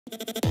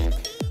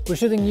We're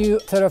shooting new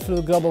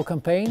THERAFLU global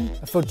campaign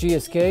for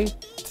GSK.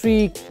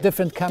 3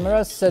 different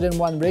cameras set in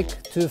one rig,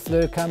 2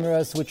 FLIR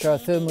cameras which are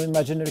thermal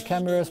imaginary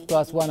cameras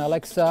plus 1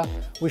 Alexa.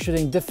 We're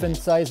shooting different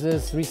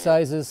sizes,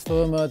 resizes,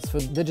 formats for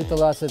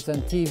digital assets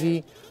and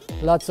TV.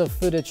 Lots of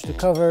footage to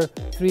cover,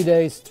 3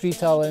 days, 3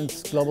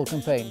 talents, global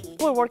campaign.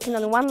 We're working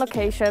on one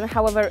location,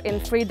 however in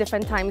 3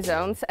 different time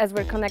zones, as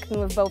we're connecting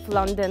with both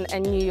London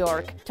and New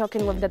York,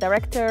 talking with the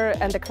director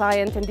and the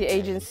client and the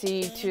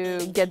agency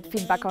to get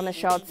feedback on the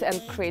shots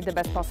and create the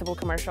best possible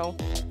commercial.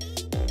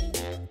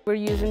 We're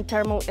using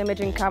thermal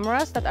imaging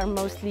cameras that are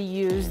mostly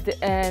used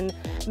in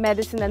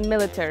medicine and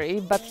military,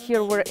 but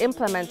here we're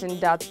implementing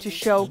that to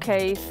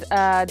showcase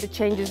the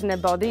changes in the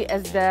body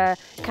as the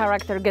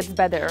character gets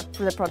better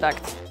through the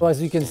product. Well,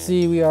 as you can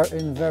see, we are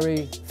in a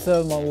very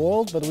thermal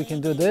world, but we can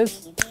do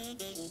this.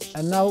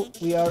 And now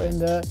we are in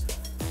the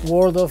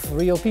world of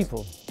real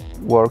people.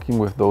 Working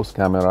with those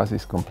cameras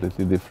is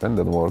completely different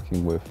than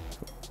working with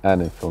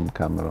any film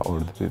camera or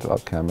digital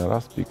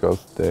cameras,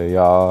 because they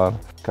are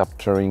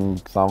capturing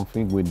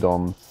something we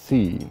don't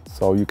see.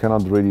 So you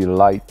cannot really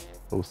light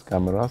those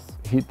cameras.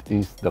 Heat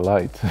is the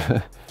light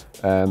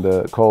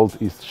and cold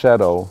is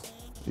shadow,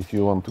 if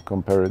you want to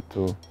compare it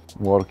to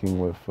working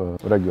with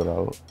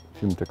regular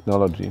film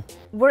technology.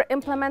 We're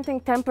implementing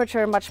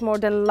temperature much more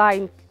than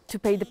light to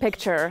paint the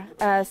picture.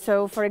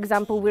 So for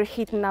example, we're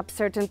heating up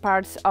certain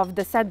parts of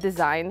the set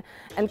design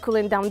and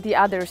cooling down the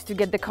others to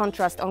get the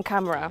contrast on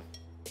camera.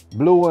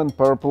 Blue and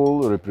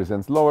purple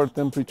represents lower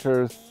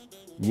temperatures,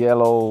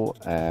 yellow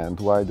and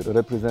white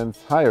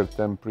represents higher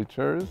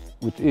temperatures,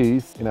 which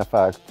is in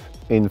effect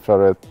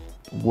infrared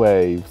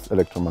waves,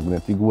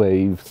 electromagnetic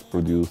waves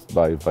produced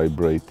by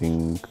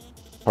vibrating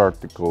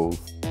particles.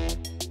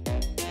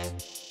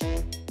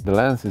 The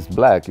lens is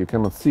black, you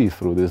cannot see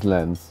through this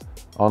lens.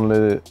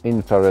 Only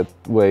infrared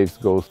waves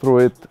go through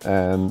it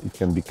and it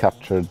can be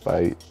captured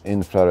by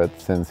infrared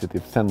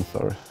sensitive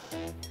sensor.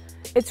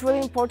 It's really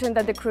important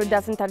that the crew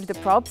doesn't touch the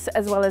props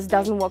as well as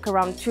doesn't walk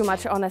around too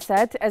much on a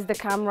set, as the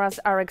cameras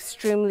are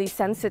extremely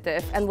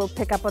sensitive and will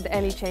pick up on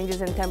any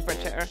changes in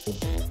temperature.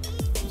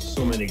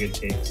 So many good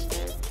takes.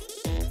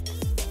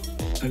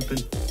 Open.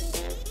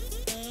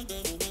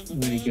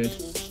 Really good.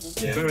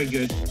 Yeah. Very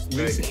good.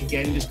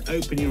 Again, just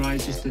open your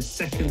eyes just a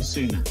second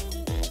sooner.